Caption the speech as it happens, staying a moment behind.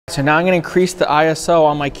So now I'm going to increase the ISO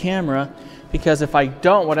on my camera, because if I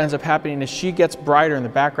don't, what ends up happening is she gets brighter and the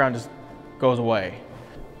background just goes away.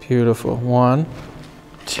 Beautiful. 1,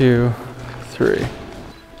 2, 3.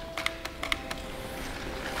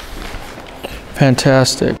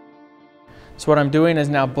 Fantastic. So what I'm doing is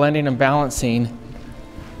now blending and balancing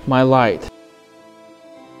my light.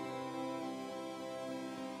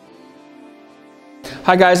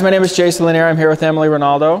 Hi guys, my name is Jason Lanier. I'm here with Emily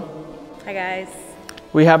Ronaldo. Hi guys.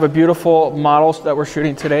 We have a beautiful model that we're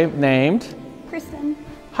shooting today named Kristen.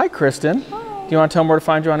 Hi Kristen. Hi. Do you want to tell them where to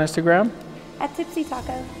find you on Instagram? At Tipsy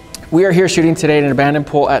Taco. We are here shooting today at an abandoned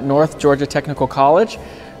pool at North Georgia Technical College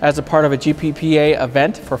as a part of a GPPA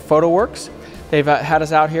event for PhotoWorks. They've had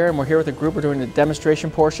us out here and we're here with a group. We're doing a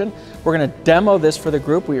demonstration portion. We're going to demo this for the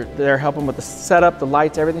group. They're helping with the setup, the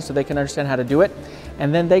lights, everything, so they can understand how to do it.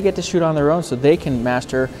 And then they get to shoot on their own so they can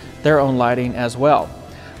master their own lighting as well.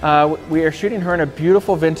 We are shooting her in a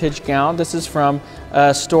beautiful vintage gown. This is from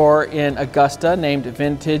a store in Augusta named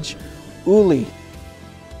Vintage Uli.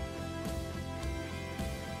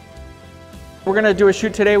 We're going to do a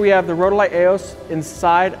shoot today. We have the Rotolite EOS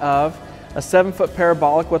inside of a 7-foot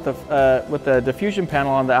parabolic with a diffusion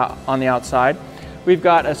panel on the outside. We've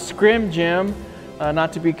got a Scrim Jim,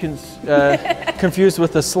 not to be confused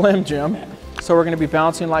with a Slim Jim. So we're going to be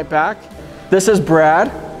bouncing light back. This is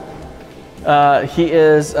Brad. He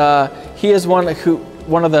is one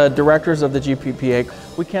of the directors of the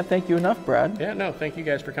GPPA. We can't thank you enough, Brad. Yeah, no, thank you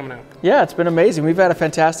guys for coming out. Yeah, it's been amazing. We've had a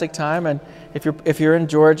fantastic time, and if you're in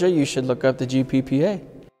Georgia, you should look up the GPPA.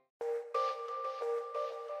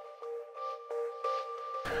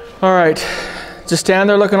 All right, just stand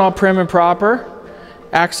there looking all prim and proper.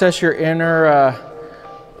 Access your inner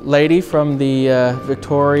lady from the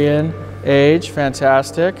Victorian age.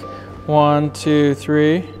 Fantastic. 1, 2,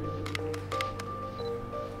 3.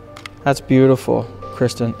 That's beautiful,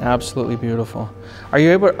 Kristen. Absolutely beautiful. Are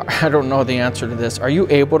you able? I don't know the answer to this. Are you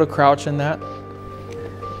able to crouch in that?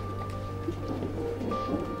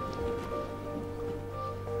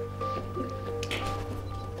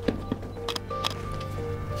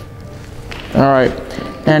 All right,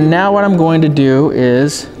 and now what I'm going to do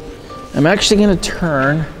is I'm actually going to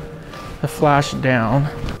turn the flash down,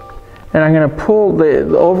 and I'm going to pull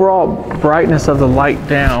the overall brightness of the light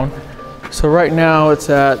down. So right now it's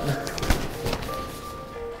at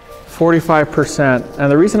 45%,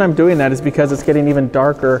 and the reason I'm doing that is because it's getting even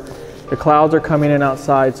darker. The clouds are coming in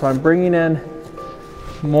outside, so I'm bringing in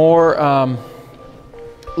more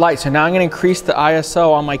light. So now I'm going to increase the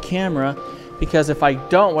ISO on my camera, because if I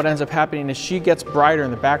don't, what ends up happening is she gets brighter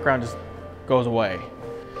and the background just goes away.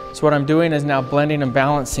 So what I'm doing is now blending and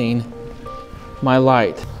balancing my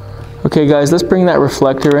light. Okay guys, let's bring that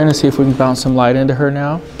reflector in and see if we can bounce some light into her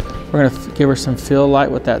now. We're gonna give her some fill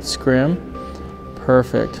light with that scrim.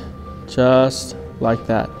 Perfect, just like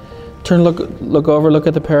that. Turn, look over, look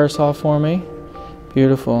at the parasol for me.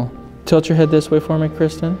 Beautiful. Tilt your head this way for me,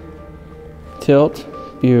 Kristen. Tilt,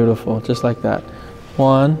 beautiful, just like that.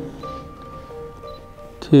 1,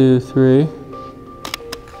 2, 3.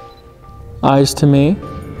 Eyes to me.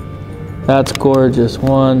 That's gorgeous.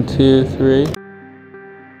 1, 2, 3.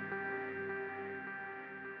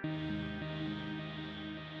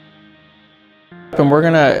 And we're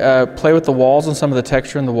gonna play with the walls and some of the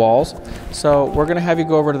texture in the walls. So we're gonna have you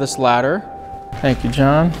go over to this ladder. Thank you,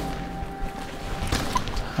 John.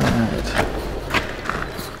 All right.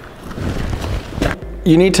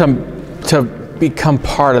 You need to become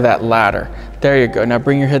part of that ladder. There you go. Now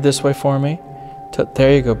bring your head this way for me.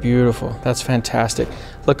 There you go. Beautiful. That's fantastic.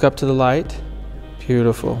 Look up to the light.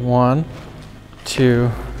 Beautiful. 1,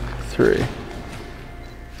 2, 3.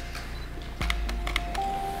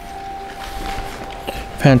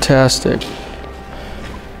 Fantastic.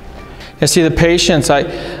 You see the patience.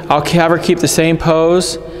 I'll have her keep the same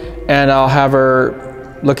pose, and I'll have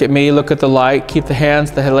her look at me, look at the light, keep the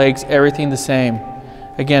hands, the legs, everything the same.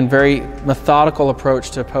 Again, very methodical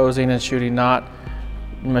approach to posing and shooting, not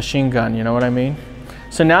machine gun, you know what I mean?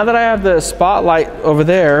 So now that I have the spotlight over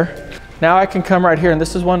there, now I can come right here, and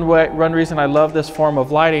this is one reason I love this form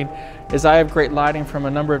of lighting, is I have great lighting from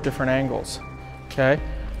a number of different angles. Okay,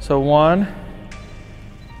 so 1,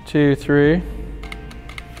 2, 3.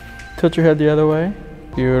 Tilt your head the other way.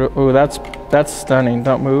 Beautiful. Oh, that's stunning.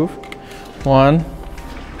 Don't move. 1,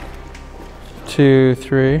 2,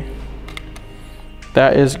 3.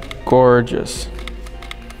 That is gorgeous.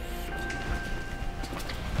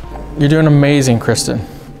 You're doing amazing, Kristen.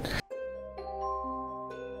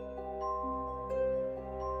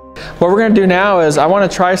 What we're going to do now is I want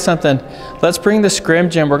to try something. Let's bring the Scrim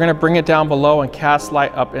Jim. We're going to bring it down below and cast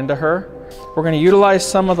light up into her. We're going to utilize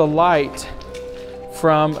some of the light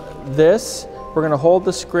from this, we're gonna hold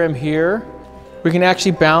the scrim here. We can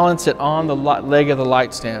actually balance it on the leg of the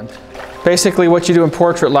light stand. Basically what you do in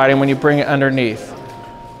portrait lighting when you bring it underneath.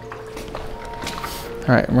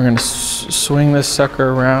 All right, we're gonna swing this sucker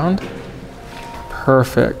around.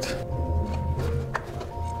 Perfect.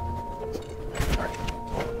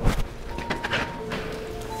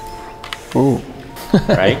 Ooh.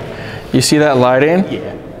 Right? You see that lighting?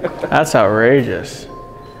 Yeah. That's outrageous.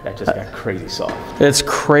 That just got crazy soft. It's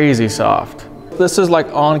crazy soft. This is like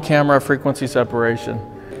on-camera frequency separation.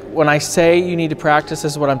 When I say you need to practice,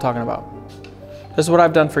 this is what I'm talking about. This is what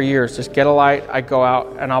I've done for years. Just get a light, I go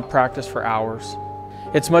out and I'll practice for hours.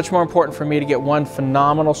 It's much more important for me to get one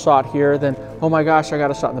phenomenal shot here than, oh my gosh, I got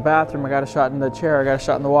a shot in the bathroom, I got a shot in the chair, I got a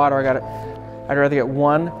shot in the water, I'd rather get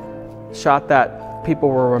one shot that people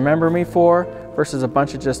will remember me for versus a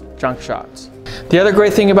bunch of just junk shots. The other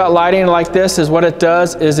great thing about lighting like this is what it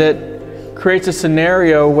does is it creates a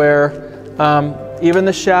scenario where even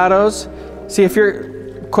the shadows, see if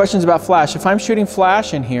your questions about flash, if I'm shooting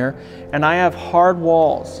flash in here and I have hard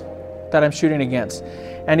walls that I'm shooting against,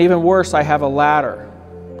 and even worse, I have a ladder.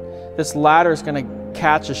 This ladder is going to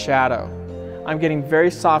catch a shadow. I'm getting very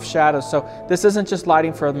soft shadows. So this isn't just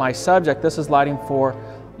lighting for my subject, this is lighting for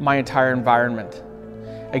my entire environment.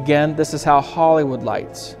 Again, this is how Hollywood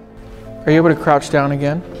lights. Are you able to crouch down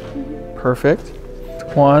again? Perfect.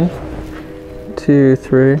 1, 2,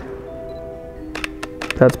 3.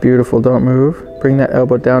 That's beautiful, don't move. Bring that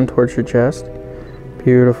elbow down towards your chest.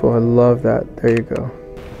 Beautiful, I love that. There you go.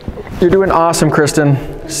 You're doing awesome, Kristen.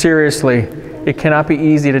 Seriously. It cannot be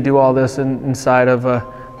easy to do all this inside of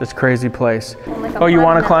this crazy place. Oh, you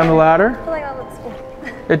want to climb the ladder? I feel like that looks cool.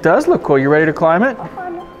 It does look cool. You ready to climb it? I'll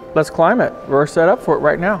climb it. Let's climb it. We're set up for it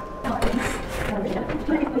right now.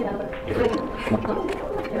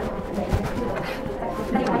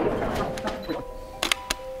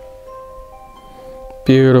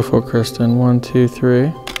 Beautiful, Kristen. 1, 2,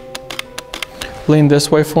 3. Lean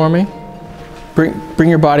this way for me. Bring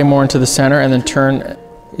your body more into the center and then turn.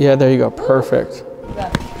 Yeah, there you go. Perfect.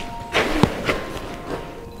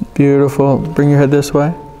 Beautiful. Bring your head this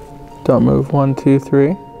way. Don't move. 1, 2,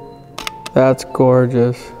 3. That's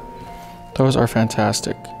gorgeous. Those are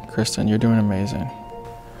fantastic, Kristen. You're doing amazing.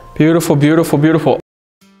 Beautiful, beautiful, beautiful.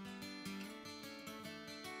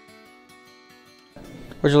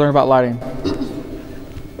 What'd you learn about lighting?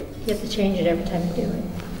 You have to change it every time you do it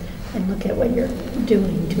and look at what you're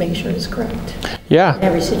doing to make sure it's correct. Yeah. In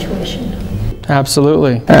every situation.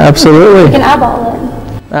 Absolutely. Absolutely. You can eyeball it.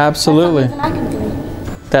 Absolutely. That's something I can do.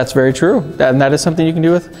 That's very true. And that is something you can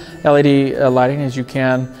do with LED lighting, is you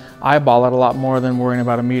can eyeball it a lot more than worrying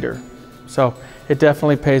about a meter. So it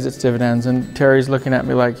definitely pays its dividends. And Terry's looking at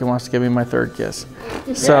me like he wants to give me my third kiss.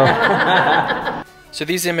 So, so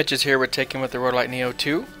these images here were taken with the Rotolite Neo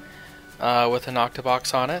 2 with an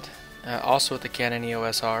octabox on it. Also with the Canon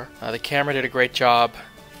EOS R. The camera did a great job.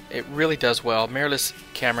 It really does well. Mirrorless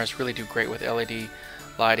cameras really do great with LED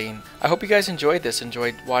lighting. I hope you guys enjoyed this,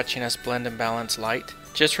 enjoyed watching us blend and balance light.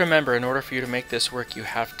 Just remember, in order for you to make this work, you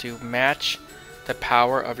have to match the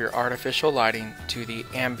power of your artificial lighting to the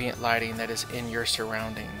ambient lighting that is in your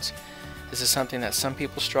surroundings. This is something that some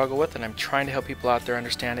people struggle with, and I'm trying to help people out there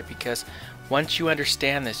understand it, because once you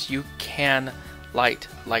understand this, you can light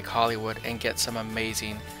like Hollywood and get some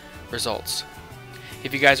amazing results.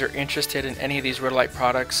 If you guys are interested in any of these Rotolite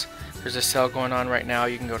products, there's a sale going on right now.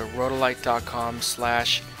 You can go to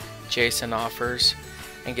rotolite.com/JasonOffers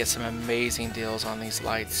and get some amazing deals on these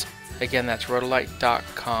lights. Again, that's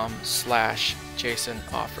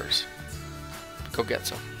rotolite.com/JasonOffers. Go get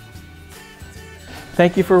some.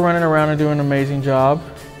 Thank you for running around and doing an amazing job.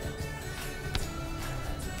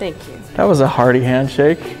 Thank you. That was a hearty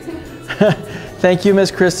handshake. Thank you, Miss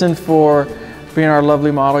Kristen, for being our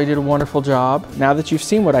lovely model. You did a wonderful job. Now that you've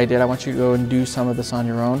seen what I did, I want you to go and do some of this on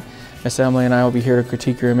your own. Miss Emily and I will be here to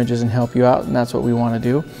critique your images and help you out, and that's what we want to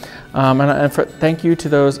do. Thank you to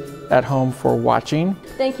those at home for watching.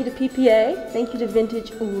 Thank you to PPA. Thank you to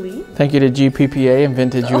Vintage Uli. Thank you to GPPA and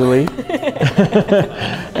Vintage Uli.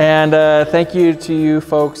 And thank you to you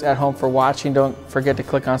folks at home for watching. Don't forget to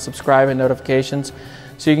click on subscribe and notifications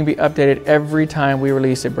so you can be updated every time we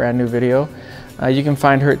release a brand new video. You can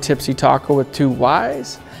find her at Tipsy Taco with 2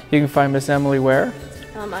 Y's. You can find Miss Emily where?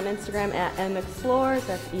 On Instagram at mexplores,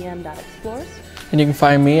 that's em.explores. And you can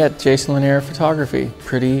find me at Jason Lanier Photography.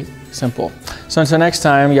 Pretty simple. So until next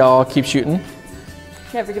time, y'all keep shooting.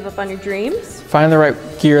 Never give up on your dreams. Find the right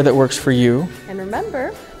gear that works for you. And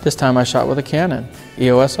remember, this time I shot with a Canon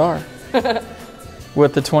EOS R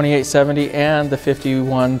with the 2870 and the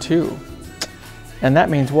 51.2. And that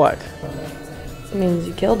means what? it means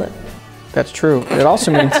you killed it. That's true. It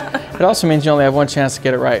also means you only have one chance to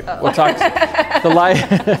get it right. Oh.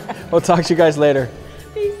 We'll talk to you guys later.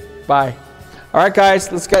 Peace. Bye. All right, guys,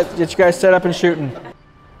 let's get you guys set up and shooting.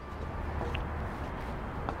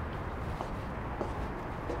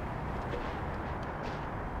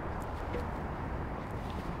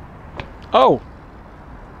 Oh,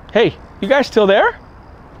 hey, you guys still there?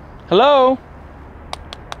 Hello?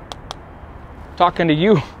 Talking to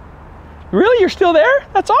you. Really, you're still there?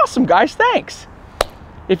 That's awesome, guys, thanks.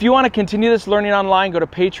 If you want to continue this learning online, go to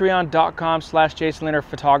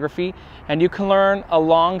patreon.com/JasonLehnerPhotography, and you can learn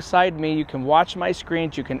alongside me. You can watch my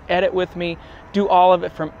screens, you can edit with me, do all of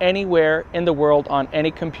it from anywhere in the world on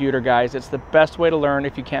any computer, guys. It's the best way to learn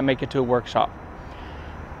if you can't make it to a workshop.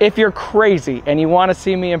 If you're crazy and you want to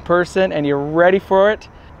see me in person and you're ready for it,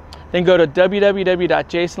 then go to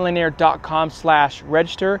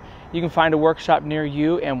www.jasonlehner.com/register. You can find a workshop near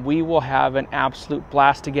you and we will have an absolute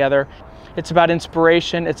blast together. It's about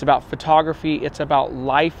inspiration, it's about photography, it's about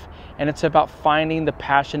life, and it's about finding the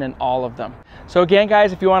passion in all of them. So again,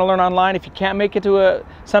 guys, if you want to learn online, if you can't make it to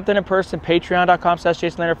something in person,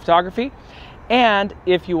 patreon.com/JasonLehnerPhotography. And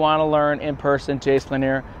if you want to learn in person,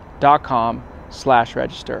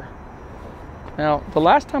 jasonlehner.com/register. Now, the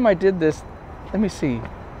last time I did this, let me see.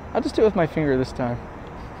 I'll just do it with my finger this time.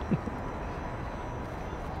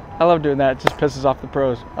 I love doing that. It just pisses off the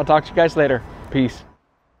pros. I'll talk to you guys later. Peace.